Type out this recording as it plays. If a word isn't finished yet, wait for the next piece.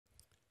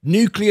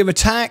Nuclear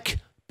attack,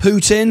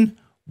 Putin,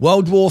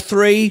 World War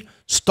III,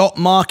 stock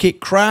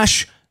market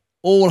crash,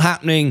 all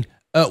happening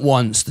at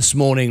once this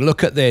morning.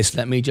 Look at this.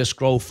 Let me just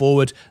scroll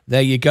forward.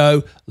 There you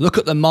go. Look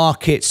at the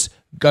markets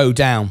go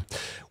down.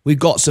 We've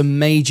got some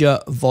major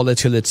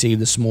volatility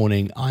this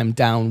morning. I'm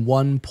down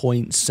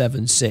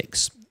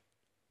 1.76.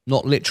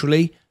 Not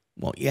literally.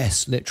 Well,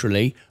 yes,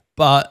 literally,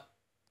 but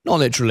not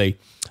literally.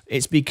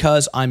 It's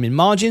because I'm in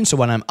margin. So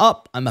when I'm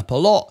up a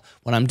lot.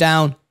 When I'm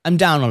down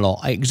a lot.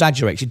 I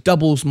exaggerate. It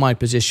doubles my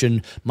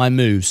position, my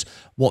moves.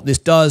 What this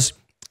does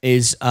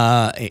is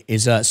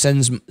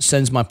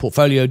sends my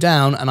portfolio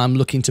down, and I'm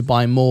looking to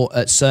buy more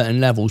at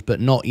certain levels, but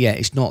not yet.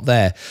 It's not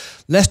there.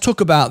 Let's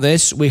talk about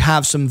this. We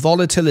have some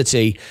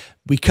volatility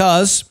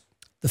because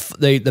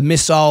the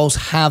missiles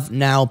have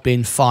now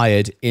been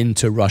fired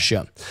into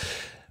Russia.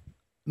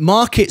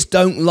 Markets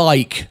don't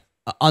like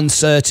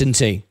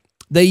uncertainty.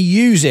 They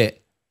use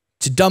it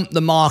to dump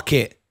the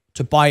market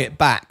to buy it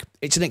back.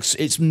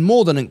 It's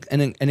more than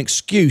an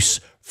excuse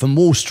from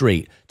Wall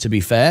Street, to be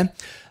fair.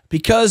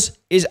 Because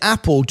is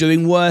Apple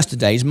doing worse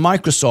today? Is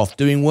Microsoft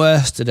doing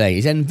worse today?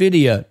 Is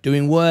Nvidia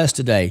doing worse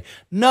today?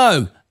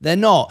 No, they're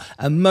not.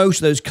 And most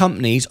of those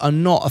companies are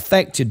not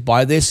affected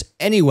by this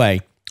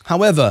anyway.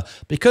 However,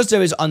 because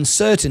there is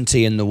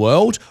uncertainty in the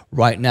world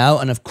right now,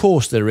 and of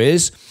course there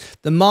is,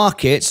 the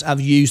markets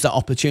have used that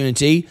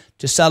opportunity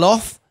to sell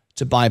off,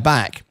 to buy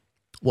back.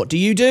 What do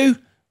you do?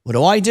 What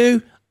do I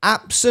do?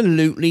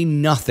 Absolutely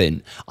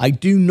nothing. I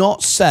do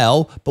not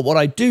sell, but what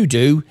I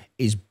do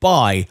is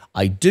buy.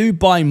 I do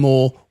buy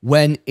more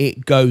when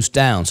it goes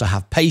down. So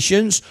have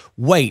patience,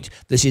 wait.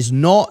 This is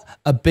not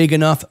a big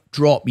enough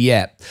drop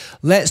yet.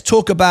 Let's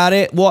talk about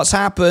it. What's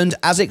happened?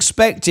 As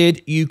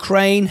expected,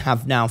 Ukraine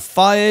have now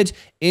fired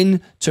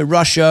into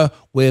Russia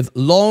with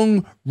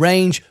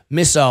long-range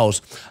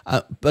missiles.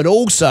 But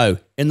also,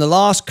 in the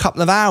last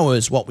couple of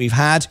hours, what we've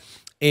had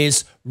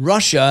is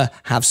Russia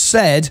have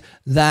said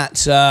that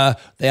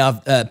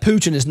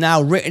Putin has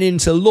now written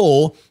into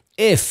law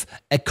if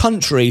a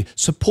country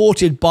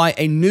supported by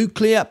a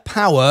nuclear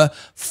power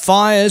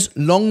fires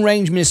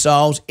long-range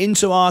missiles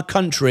into our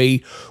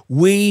country,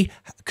 we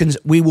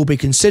will be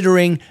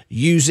considering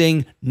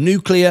using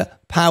nuclear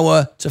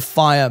power to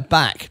fire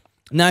back.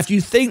 Now, if you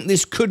think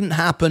this couldn't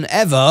happen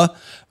ever,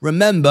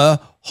 remember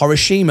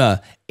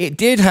Hiroshima. It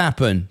did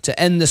happen to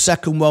end the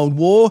Second World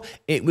War.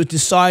 It was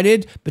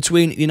decided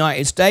between the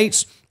United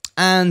States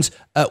and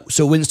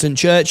Sir Winston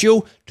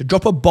Churchill to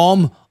drop a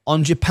bomb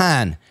on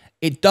Japan.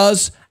 It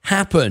does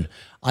happen.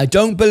 I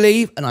don't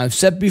believe, and I've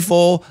said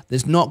before,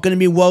 there's not going to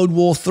be World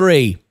War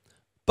III.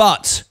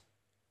 But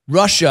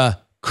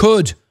Russia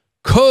could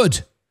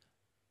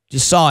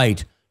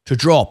decide to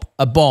drop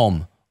a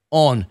bomb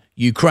on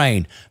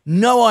Ukraine.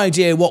 No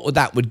idea what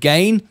that would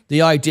gain.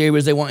 The idea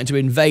is they wanted to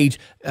invade,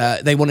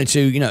 they wanted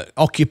to,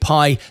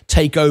 occupy,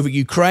 take over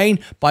Ukraine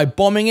by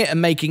bombing it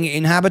and making it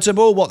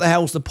inhabitable. What the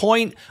hell's the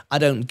point? I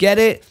don't get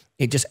it.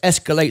 It just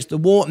escalates the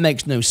war. It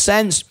makes no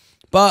sense.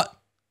 But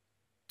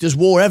does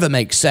war ever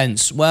make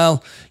sense?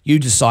 Well, you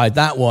decide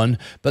that one.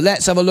 But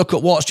let's have a look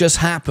at what's just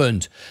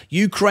happened.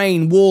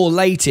 Ukraine war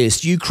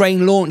latest.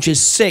 Ukraine launches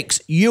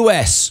 6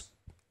 US.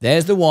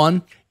 There's the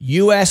one.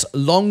 US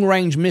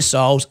long-range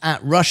missiles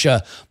at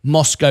Russia,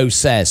 Moscow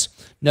says.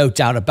 No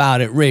doubt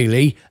about it,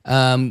 really.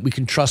 We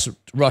can trust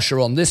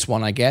Russia on this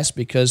one, I guess,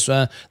 because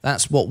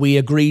that's what we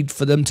agreed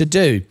for them to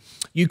do.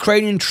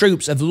 Ukrainian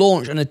troops have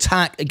launched an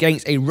attack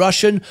against a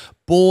Russian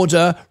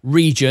border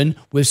region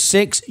with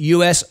 6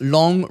 US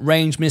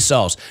long-range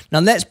missiles. Now,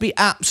 let's be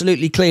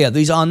absolutely clear.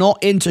 These are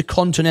not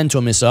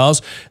intercontinental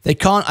missiles. They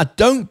can't, I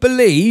don't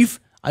believe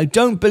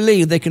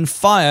they can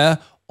fire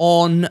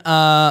on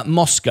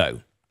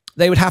Moscow.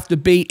 They would have to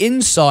be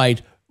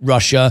inside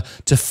Russia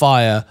to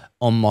fire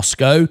on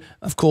Moscow.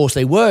 Of course,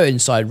 they were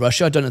inside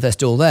Russia. I don't know if they're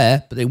still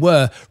there, but they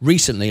were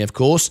recently, of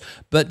course.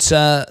 But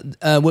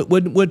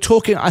we're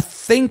talking, I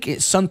think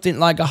it's something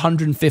like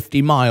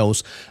 150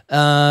 miles.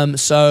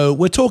 So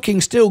we're talking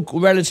still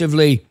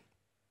relatively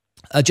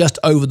just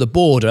over the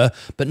border,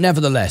 but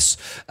nevertheless,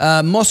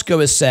 Moscow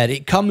has said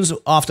it comes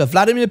after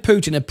Vladimir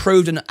Putin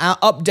approved an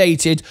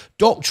updated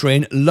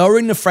doctrine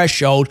lowering the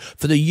threshold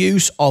for the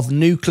use of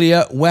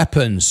nuclear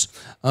weapons.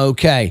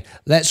 Okay,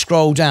 let's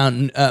scroll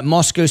down.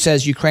 Moscow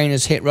says Ukraine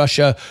has hit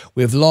Russia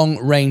with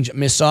long-range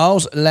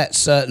missiles.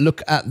 Let's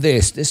look at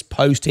this. This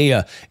post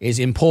here is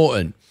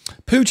important.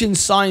 Putin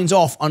signs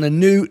off on a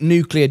new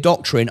nuclear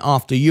doctrine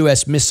after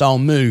US missile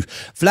move.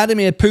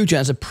 Vladimir Putin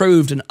has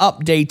approved an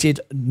updated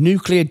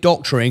nuclear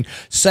doctrine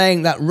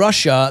saying that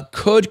Russia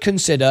could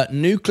consider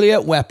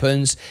nuclear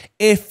weapons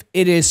if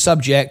it is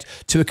subject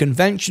to a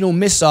conventional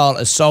missile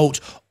assault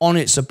on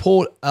it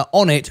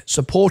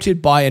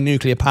supported by a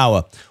nuclear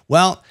power.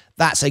 Well,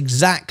 that's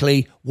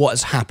exactly what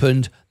has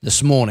happened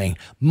this morning.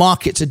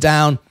 Markets are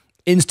down,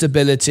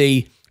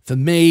 instability, for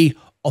me,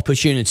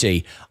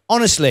 opportunity.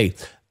 Honestly,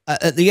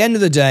 at the end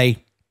of the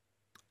day,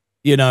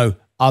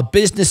 our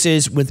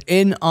businesses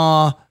within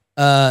our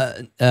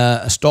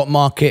stock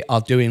market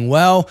are doing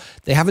well.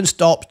 They haven't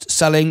stopped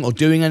selling or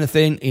doing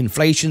anything.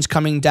 Inflation's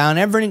coming down.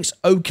 Everything's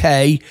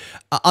okay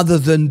other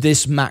than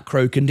this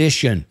macro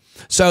condition.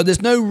 So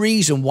there's no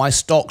reason why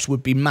stocks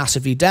would be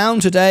massively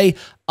down today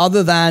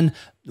other than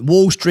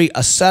Wall Street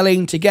are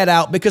selling to get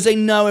out because they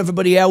know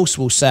everybody else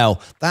will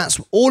sell. That's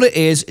all it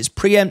is. It's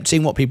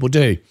preempting what people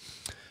do.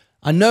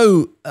 I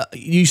know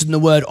using the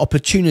word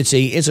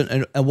opportunity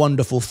isn't a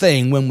wonderful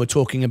thing when we're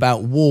talking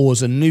about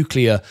wars and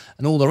nuclear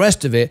and all the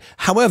rest of it.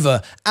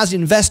 However, as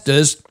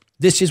investors,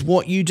 this is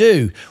what you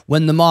do.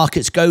 When the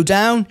markets go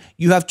down,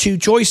 you have two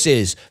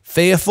choices: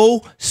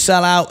 fearful,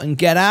 sell out and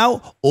get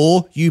out,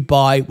 or you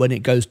buy when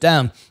it goes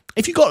down.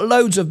 If you've got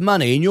loads of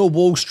money and you're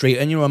Wall Street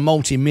and you're a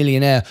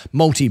multi-millionaire,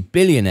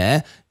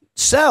 multi-billionaire,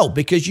 sell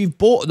because you've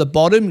bought at the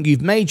bottom,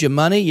 you've made your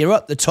money, you're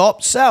at the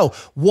top, sell.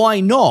 Why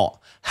not?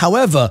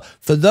 However,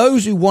 for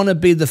those who want to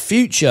be the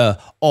future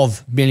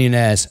of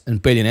millionaires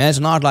and billionaires,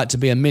 and I'd like to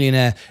be a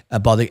millionaire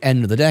by the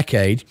end of the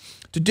decade,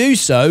 to do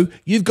so,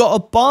 you've got to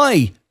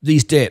buy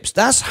these dips.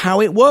 That's how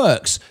it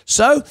works.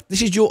 So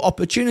this is your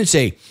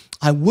opportunity.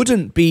 I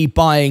wouldn't be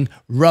buying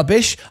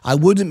rubbish. I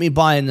wouldn't be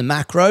buying the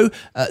macro.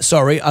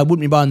 I wouldn't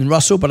be buying the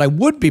Russell, but I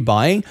would be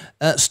buying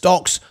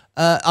stocks.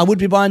 I would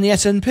be buying the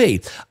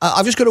S&P.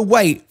 I've just got to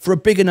wait for a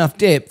big enough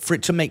dip for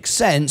it to make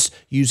sense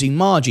using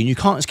margin. You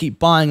can't just keep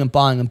buying and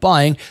buying and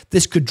buying.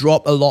 This could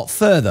drop a lot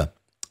further,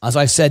 as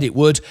I said it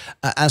would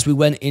as we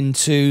went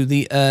into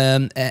the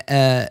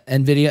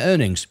NVIDIA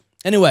earnings.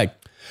 Anyway,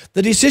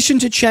 the decision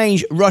to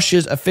change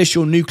Russia's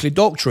official nuclear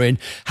doctrine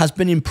has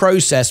been in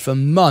process for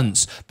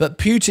months, but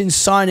Putin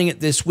signing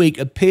it this week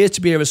appears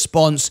to be a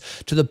response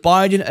to the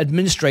Biden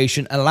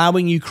administration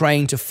allowing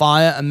Ukraine to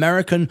fire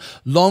American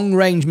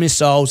long-range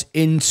missiles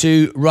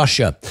into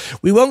Russia.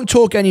 We won't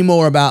talk any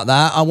more about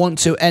that. I want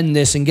to end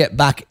this and get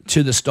back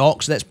to the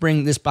stocks. Let's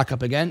bring this back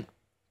up again.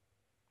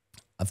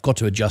 I've got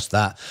to adjust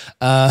that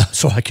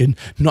so I can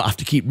not have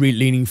to keep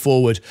leaning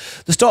forward.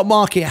 The stock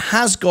market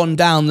has gone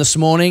down this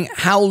morning.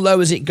 How low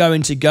is it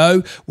going to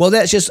go? Well,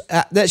 let's just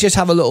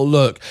have a little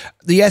look.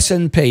 The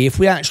S&P, if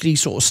we actually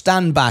sort of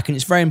stand back, and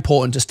it's very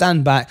important to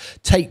stand back,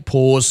 take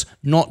pause,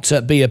 not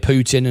to be a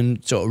Putin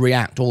and sort of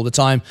react all the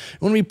time.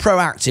 You want to be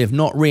proactive,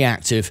 not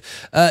reactive.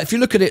 If you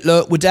look at it,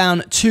 look, we're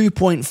down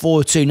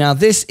 2.42. Now,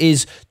 this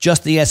is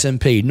just the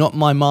S&P, not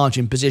my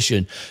margin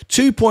position.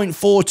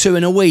 2.42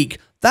 in a week.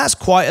 That's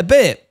quite a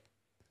bit.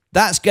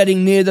 That's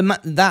getting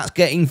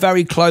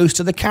very close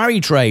to the carry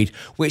trade,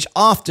 which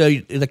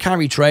after the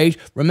carry trade,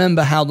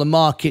 remember how the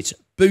market's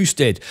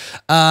boosted.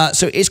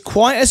 So it's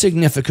quite a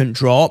significant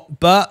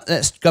drop, but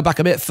let's go back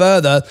a bit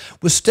further.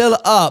 We're still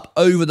up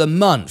over the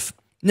month.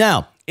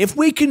 Now, if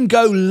we can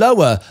go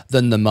lower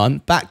than the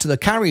month, back to the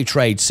carry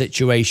trade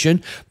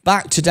situation,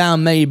 back to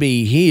down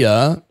maybe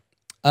here,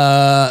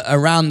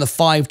 around the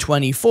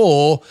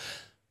 524,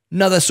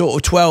 another sort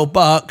of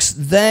 $12,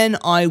 then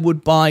I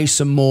would buy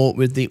some more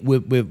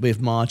with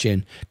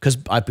margin, because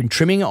I've been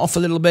trimming it off a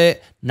little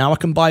bit. Now I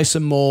can buy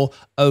some more.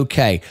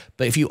 Okay,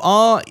 but if you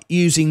are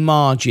using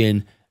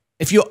margin,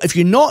 if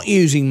you're not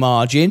using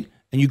margin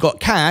and you've got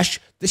cash,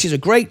 this is a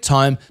great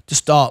time to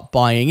start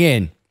buying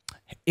in.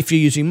 If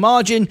you're using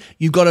margin,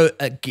 you've got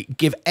to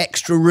give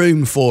extra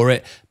room for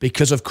it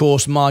because, of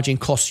course, margin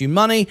costs you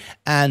money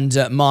and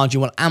margin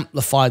will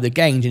amplify the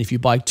gains. And if you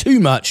buy too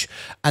much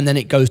and then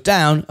it goes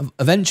down,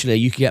 eventually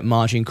you can get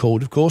margin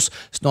called, of course.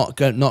 It's not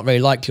very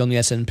likely on the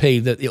S&P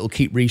that it'll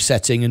keep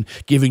resetting and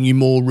giving you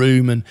more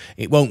room, and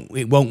it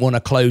won't want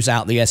to close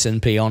out the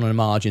S&P on a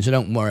margin. So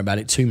don't worry about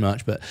it too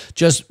much, but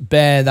just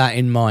bear that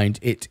in mind.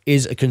 It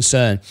is a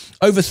concern.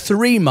 Over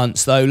 3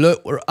 months, though,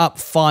 look, we're up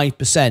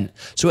 5%.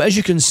 So as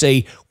you can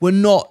see, we're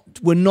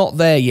not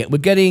there yet. We're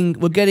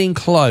getting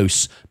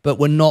close, but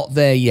we're not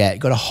there yet.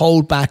 Got to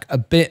hold back a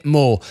bit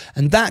more,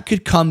 and that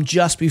could come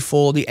just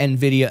before the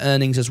NVIDIA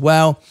earnings as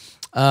well.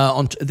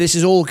 This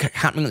is all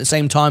happening at the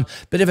same time.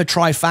 Bit of a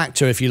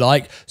trifactor, if you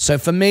like. So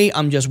for me,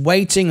 I'm just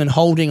waiting and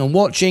holding and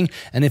watching.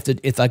 And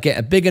if I get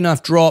a big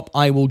enough drop,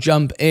 I will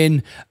jump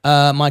in.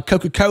 My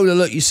Coca-Cola,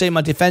 look, you see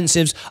my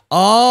defensives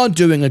are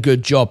doing a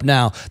good job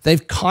now.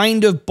 They've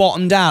kind of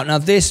bottomed out. Now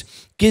this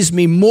gives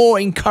me more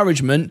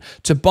encouragement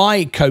to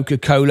buy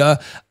Coca-Cola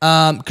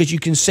because you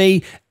can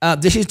see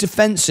this is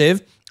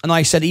defensive. And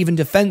I said even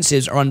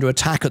defensives are under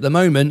attack at the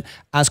moment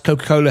as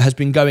Coca-Cola has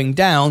been going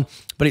down,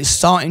 but it's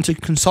starting to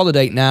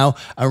consolidate now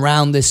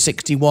around this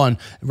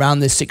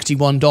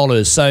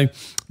 $61. So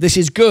this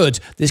is good.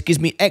 This gives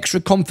me extra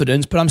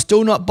confidence, but I'm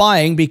still not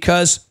buying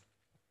because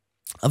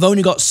I've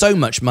only got so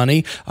much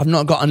money. I've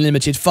not got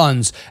unlimited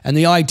funds. And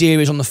the idea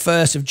is on the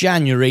 1st of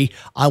January,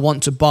 I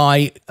want to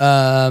buy,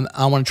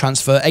 I want to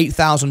transfer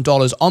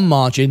 $8,000 on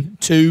margin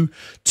to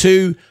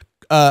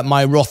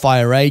my Roth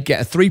IRA,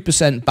 get a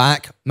 3%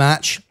 back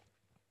match.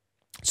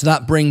 So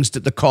that brings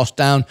the cost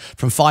down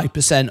from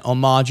 5% on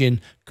margin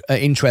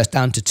interest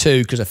down to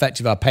 2 because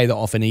effectively I pay that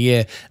off in a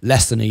year,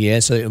 less than a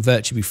year, so it'll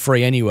virtually be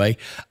free anyway.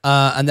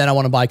 And then I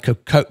want to buy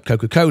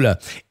Coca-Cola.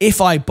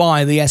 If I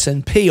buy the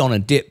S&P on a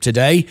dip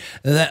today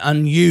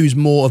and use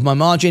more of my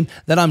margin,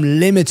 then I'm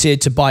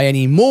limited to buy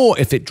any more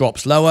if it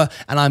drops lower,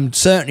 and I'm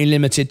certainly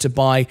limited to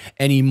buy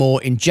any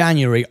more in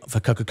January for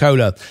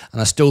Coca-Cola.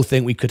 And I still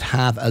think we could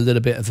have a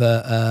little bit of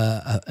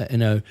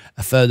a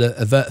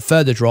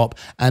further drop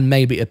and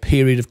maybe a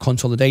period of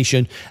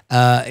consolidation.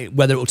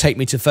 Whether it will take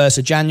me to 1st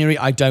of January,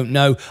 I don't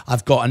know.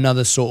 I've got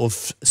another sort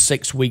of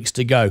 6 weeks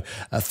to go,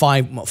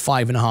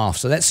 5.5.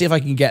 So let's see if I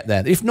can get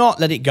there. If not,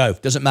 let it go.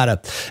 Doesn't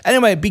matter.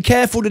 Anyway, be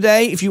careful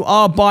today if you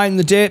are buying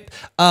the dip.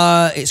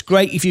 It's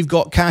great if you've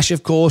got cash,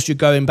 of course. You're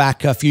going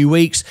back a few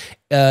weeks.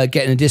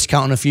 Getting a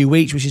discount on a few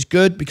weeks, which is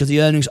good because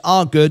the earnings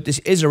are good. This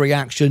is a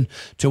reaction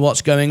to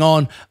what's going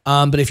on.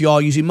 But if you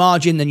are using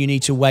margin, then you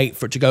need to wait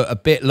for it to go a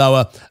bit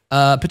lower,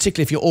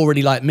 particularly if you're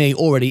already like me,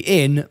 already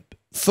in,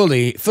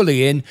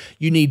 fully in.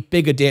 You need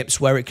bigger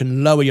dips where it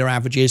can lower your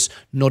averages,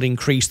 not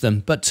increase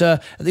them. But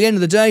at the end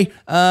of the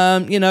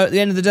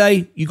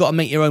day, you've got to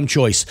make your own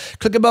choice.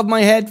 Click above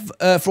my head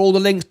for all the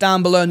links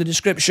down below in the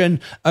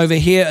description. Over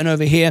here and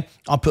over here,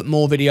 I'll put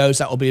more videos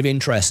that will be of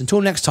interest.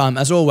 Until next time,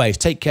 as always,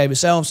 take care of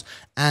yourselves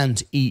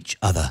and each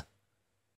other.